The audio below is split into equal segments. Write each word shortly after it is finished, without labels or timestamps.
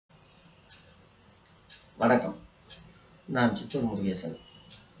வணக்கம். நான் சித்தூர் முருகேசன்.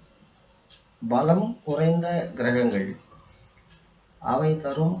 பலம் குறைந்த கிரகங்கள் அவை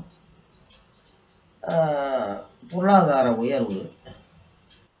தரும் பொருளாதார உயர்வு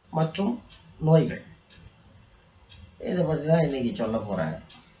மற்றும் நோய்கள், இதை பற்றி தான் இன்னைக்கு சொல்ல போகிறேன்.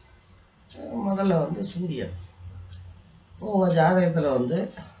 முதல்ல சூரியன். உங்கள் ஜாதகத்தில்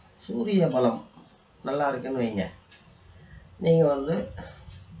சூரிய பலம் நல்லா இருக்குன்னு வைங்க. நீங்கள்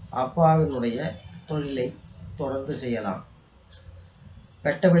அப்பாவினுடைய தொழிலை தொடர்ந்து செய்யலாம்.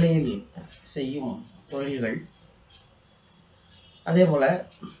 வெட்ட வெளியில் செய்யும் தொழில்கள், அதே போல்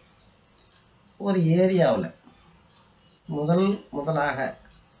ஒரு ஏரியாவில் முதலாக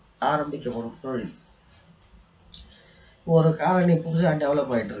ஆரம்பிக்கப்படும் தொழில், ஒரு காலனி புதுசாக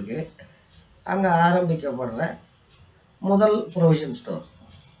டெவலப் ஆகிட்டு இருக்கு, அங்கே ஆரம்பிக்கப்படுற முதல் ப்ரொவிஷன் ஸ்டோர்,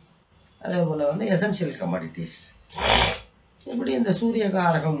 அதே போல் எசென்ஷியல் கமாடிட்டிஸ், இப்படி இந்த சூரிய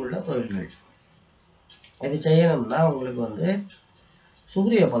காரகம் உள்ள தொழில்கள். இது செய்யணும்னா உங்களுக்கு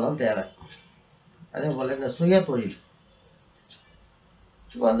சூரிய பலம் தேவை. அதே போல் இந்த சுய தொழில்,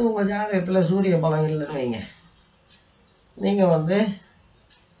 இப்போ உங்கள் ஜாதகத்தில் சூரிய பலம் இல்லைன்னு வைங்க, நீங்கள்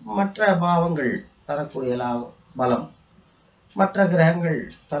மற்ற பாவங்கள் தரக்கூடிய பலம், மற்ற கிரகங்கள்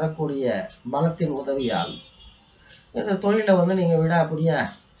தரக்கூடிய பலத்தின் உதவியால் இந்த தொழிலை நீங்கள்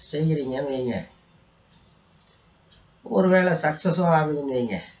விடாப்படியாக செய்கிறீங்கன்னு வைங்க. ஒருவேளை சக்ஸஸும் ஆகுதுன்னு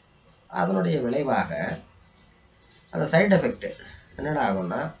வைங்க. அதனுடைய விளைவாக அந்த சைடு எஃபெக்ட் என்னடா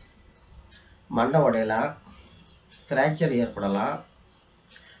ஆகும்னா, மண்டை உடையலாம், ஃப்ராக்சர் ஏற்படலாம்,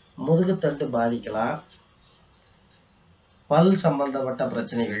 முதுகுத்தண்டு பாதிக்கலாம், பல் சம்பந்தப்பட்ட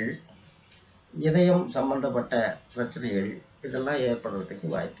பிரச்சனைகள், இதயம் சம்பந்தப்பட்ட பிரச்சனைகள், இதெல்லாம்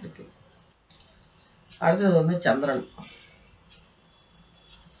ஏற்படுறதுக்கு வாய்ப்பு இருக்கு. அடுத்தது சந்திரன்.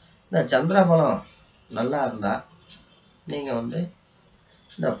 இந்த சந்திர பலம் நல்லா இருந்தால் நீங்கள்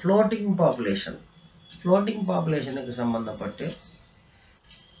இந்த ஃப்ளோட்டிங் பாப்புலேஷனுக்கு சம்மந்தப்பட்டு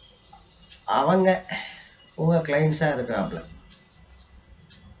அவங்க உங்கள் கிளைண்ட்ஸாக இருக்கிறாப்புல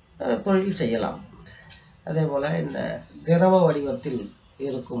தொழில் செய்யலாம். அதே போல் இந்த திரவ வடிவத்தில்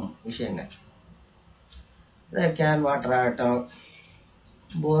இருக்கும் விஷயங்கள், இந்த கேன் வாட்டர் ஆகட்டும்,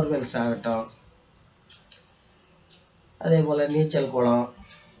 போர்வெல்ஸ் ஆகட்டும், அதே போல் நீச்சல் குளம்,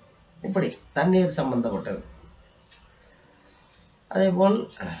 இப்படி தண்ணீர் சம்பந்தப்பட்டது. அதேபோல்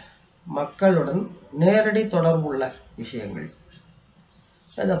மக்களுடன் நேரடி தொடர்புள்ள விஷயங்கள்,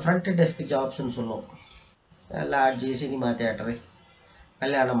 இந்த ஃப்ரண்ட் டெஸ்க் ஜாப்ஸ்ன்னு சொல்லுவோம். லாட்ஜி, சினிமா தியேட்டரு,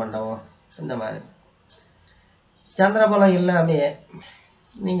 கல்யாண மண்டபம், இந்த மாதிரி. சந்திரபலம் இல்லாமையே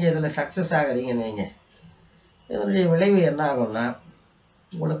நீங்கள் இதில் சக்ஸஸ் ஆகிறீங்கன்னு வைங்க. இதனுடைய விளைவு என்ன ஆகும்னா,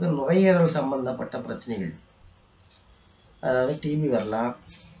 உங்களுக்கு நுரையீரல் சம்பந்தப்பட்ட பிரச்சனைகள், அதாவது டிபி வரலாம்,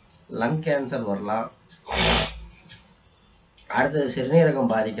 லங் கேன்சர் வரலாம், அடுத்தது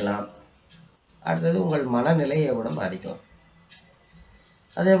சிறுநீரகம் பாதிக்கலாம், அடுத்தது உங்கள் மனநிலையை கூட பாதிக்கலாம்.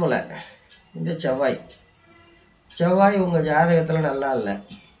 அதே போல் இந்த செவ்வாய் உங்கள் ஜாதகத்தில் நல்லா இல்லை,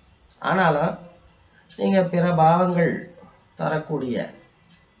 ஆனாலும் நீங்கள் பிற பாவங்கள் தரக்கூடிய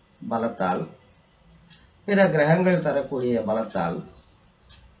பலத்தால், பிற கிரகங்கள் தரக்கூடிய பலத்தால்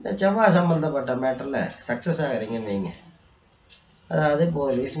இந்த செவ்வாய் சம்பந்தப்பட்ட மேட்டரில் சக்ஸஸ் ஆகிறீங்கன்னு வைங்க. அதாவது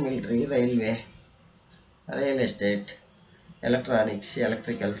police, military, railway, real estate, electronics,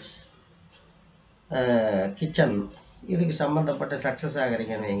 electricals, kitchen, இதுக்கு சம்மந்தப்பட்ட சக்ஸஸ்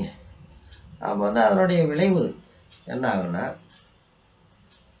ஆகிறீங்கன்னு வைங்க. அப்போ அதனுடைய விளைவு என்ன ஆகுன்னா,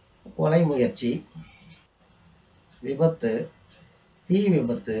 கொலை முயற்சி, விபத்து, தீ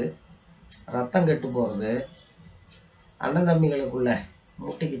விபத்து, ரத்தம் கெட்டு போகிறது, அண்ணன் தம்பிகளுக்குள்ள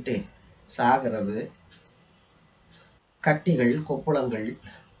முட்டிக்கிட்டு சாகிறது, கட்டிகள், கொப்புளங்கள்,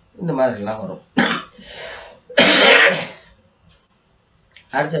 இந்த மாதிரிலாம் வரும்.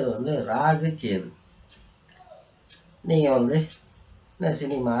 அடுத்தது ராகு கேது. நீங்கள் இந்த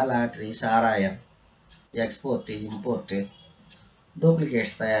சினிமா, லாட்ரி, சாராயம், எக்ஸ்போர்ட்டு, இம்போர்ட்டு,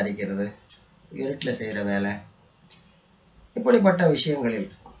 டூப்ளிகேட்ஸ் தயாரிக்கிறது, இருட்டில் செய்கிற வேலை, இப்படிப்பட்ட விஷயங்களில்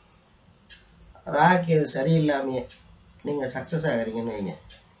ராகு கேது சரியில்லாமையே நீங்கள் சக்ஸஸ் ஆகிறீங்கன்னு வைங்க.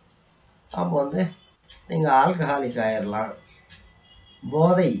 அப்போ நீங்கள் ஆல்கஹாலிக் ஆயிடலாம்,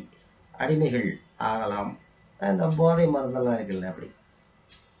 போதை அடிமைகள் ஆகலாம். இந்த போதை மருந்தெல்லாம் இருக்குல்ல, அப்படி.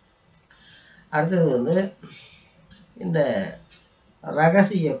 அடுத்தது இந்த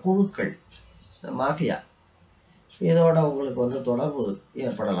ரகசிய குழுக்கள், இந்த மாஃபியா, இதோட உங்களுக்கு தொடர்பு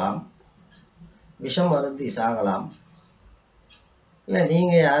ஏற்படலாம், விஷம் அருந்தி சாகலாம், இல்லை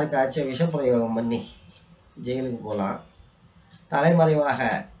நீங்கள் யாருக்காச்சும் விஷ பிரயோகம் பண்ணி ஜெயிலுக்கு போகலாம், தலைமறைவாக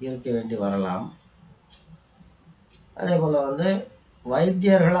இருக்க வேண்டி வரலாம். அதே போல்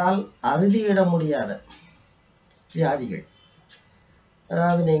வைத்தியர்களால் அறுதியிட முடியாத வியாதிகள்,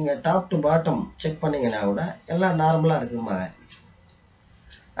 அதாவது நீங்கள் டாப் டு பாட்டம் செக் பண்ணிங்கன்னா கூட எல்லாம் நார்மலாக இருக்குமாங்க.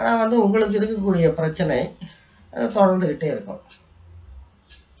 ஆனால் வந்து உங்களுக்கு இருக்கக்கூடிய பிரச்சனை தொடர்ந்துக்கிட்டே இருக்கும்.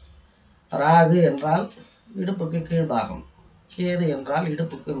 ராகு என்றால் இடுப்புக்கு கீழ்பாகம், கேது என்றால்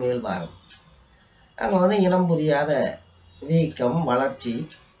இடுப்புக்கு மேல் பாகம். அங்கே வந்து இனம் புரியாத வீக்கம், வளர்ச்சி,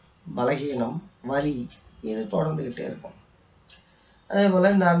 பலகீனம், வலி இது தொடர்ந்துக்கிட்டே இருக்கும். அதே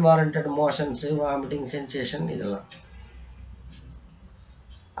போல் இந்த அன்வாரண்டட் மோஷன்ஸு, வாமிட்டிங் சென்சேஷன் இதெல்லாம்.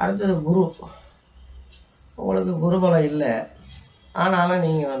 அடுத்தது குரு. உங்களுக்கு குருபலம் இல்லை, ஆனாலும்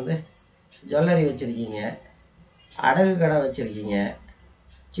நீங்கள் வந்து ஜுவல்லரி வச்சுருக்கீங்க, அடகு கடை வச்சுருக்கீங்க,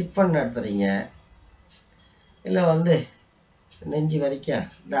 சிட் ஃபண்ட் நடத்துகிறீங்க, இல்லை வந்து நெஞ்சு வரைக்கும்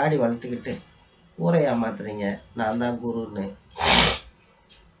தாடி வளர்த்துக்கிட்டு ஊரை ஏமாத்துறீங்க, நான் தான் குருன்னு.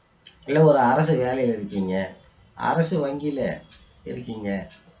 இல்லை ஒரு அரசு வேலையில் இருக்கீங்க, அரசு வங்கியில் இருக்கீங்க,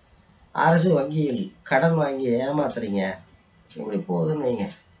 அரசு வங்கியில் கடன் வாங்கி ஏமாத்துறீங்க, இப்படி போகுதுன்னு வைங்க.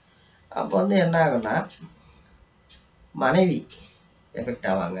 அப்போ வந்து என்ன ஆகுன்னா மனைவி எஃபெக்ட்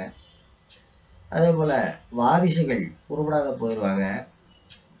ஆவாங்க. அதே போல் வாரிசுகள் உருப்படாத போயிடுவாங்க.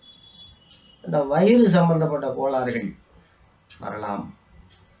 இந்த வயிறு சம்பந்தப்பட்ட கோளாறுகள் வரலாம்,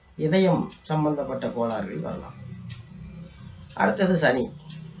 இதயம் சம்பந்தப்பட்ட கோளாறுகள் வரலாம். அடுத்தது சனி.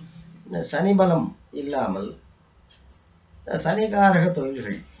 இந்த சனி பலம் இல்லாமல் சனிகாரக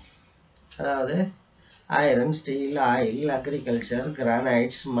தொழில்கள், அதாவது iron, steel, oil, agriculture,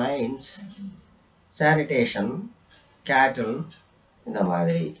 granites, mines, sanitation, கேட்டில் இந்த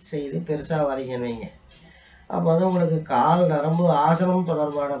மாதிரி செய்து பெருசாக வரீங்கன்னு வைங்க. அப்போ வந்து உங்களுக்கு கால் நரம்பு ஆசனம்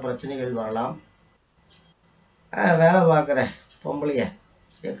தொடர்பான பிரச்சனைகள் வரலாம். வேலை பார்க்குற பொம்பளைய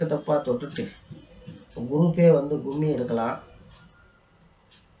எக்கு தப்பாக தொட்டுட்டு குரூப்பே வந்து கும்மி எடுக்கலாம்.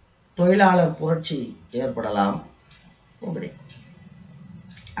 தொழிலாளர் புரட்சி ஏற்படலாம். இப்படி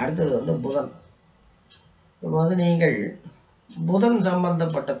அடுத்தது வந்து புதன். இப்போ வந்து நீங்கள் புதன்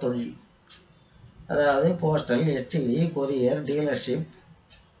சம்பந்தப்பட்ட தொழில், அதாவது போஸ்டல், எஸ்டிடி, கொரியர், டீலர்ஷிப்,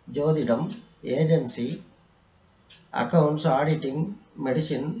 ஜோதிடம், ஏஜென்சி, அக்கௌண்ட்ஸ், ஆடிட்டிங்,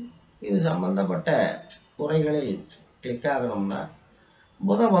 மெடிசின் இது சம்பந்தப்பட்ட துறைகளில் கிளிக் ஆகணும்னா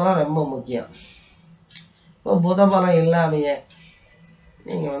புதபலம் ரொம்ப முக்கியம். இப்போ புதபலம் இல்லாமையே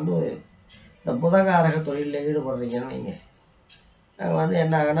நீங்கள் வந்து இந்த புதகாரக தொழிலில் ஈடுபடுறீங்கன்னு வைங்க, அங்கே வந்து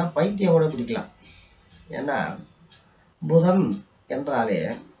என்ன ஆகுனா பைத்தியம் கூட பிடிக்கலாம். ஏன்னா புதன் என்றாலே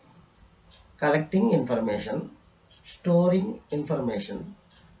collecting information, storing information,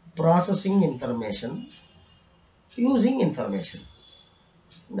 processing information, using information,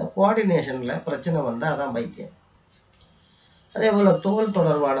 இந்த கோஆர்டினேஷனில் பிரச்சனை வந்தால் அதான் பைத்தியம். அதே போல் தோல்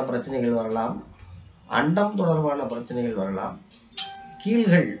தொடர்பான பிரச்சனைகள் வரலாம், அண்டம் தொடர்பான பிரச்சனைகள் வரலாம்,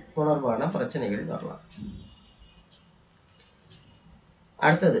 கீழ்கள் தொடர்பான பிரச்சனைகள் வரலாம்.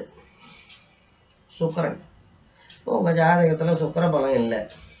 அடுத்தது சுக்கிரன். உங்கள் ஜாதகத்தில் சுக்கிர பலம் இல்லை,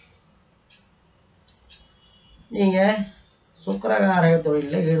 நீங்கள் சுக்கிரகாரக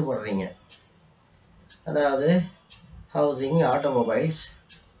தொழிலில் ஈடுபடுறீங்க, அதாவது housing, automobiles,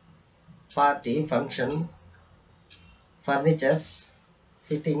 party, function, furnitures,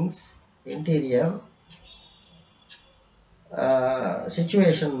 fittings, interior,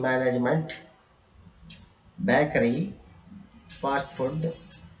 situation management, bakery, fast food,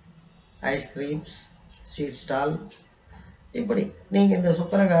 ice creams, sweet stall, இப்படி நீங்கள் இந்த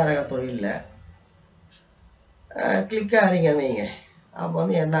சுக்கிரகாரக தொழிலில் கிளிக் ஆகிறீங்கன்னு வைங்க. அப்போ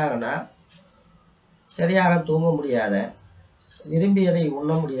வந்து என்ன ஆகுனா சரியாக தூங்க முடியாத, விரும்பியதை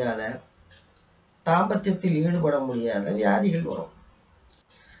உண்ண முடியாத, தாம்பத்தியத்தில் ஈடுபட முடியாத வியாதிகள் வரும்.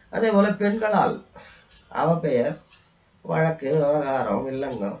 அதே போல் பெண்களால் அவப்பெயர், வழக்கு, விவகாரம்,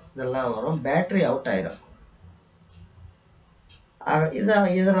 வில்லங்கம் இதெல்லாம் வரும். பேட்டரி அவுட் ஆயிடும்.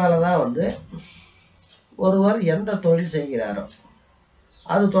 இதனால தான் வந்து ஒருவர் எந்த தொழில் செய்கிறாரோ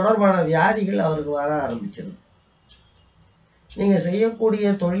அது தொடர்பான வியாதிகள் அவருக்கு வர ஆரம்பிச்சிடும். நீங்கள் செய்யக்கூடிய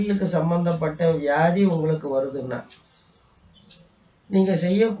தொழிலுக்கு சம்பந்தப்பட்ட வியாதி உங்களுக்கு வருதுன்னா நீங்கள்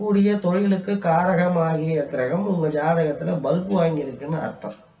செய்யக்கூடிய தொழிலுக்கு காரகமாகிய கிரகம் உங்கள் ஜாதகத்தில் பல்பு வாங்கியிருக்குன்னு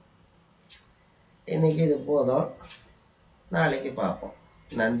அர்த்தம். இன்னைக்கு இது போதும், நாளைக்கு பார்ப்போம்.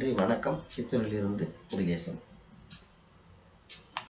 நன்றி, வணக்கம். சித்தூரிலிருந்து முருகேசன்.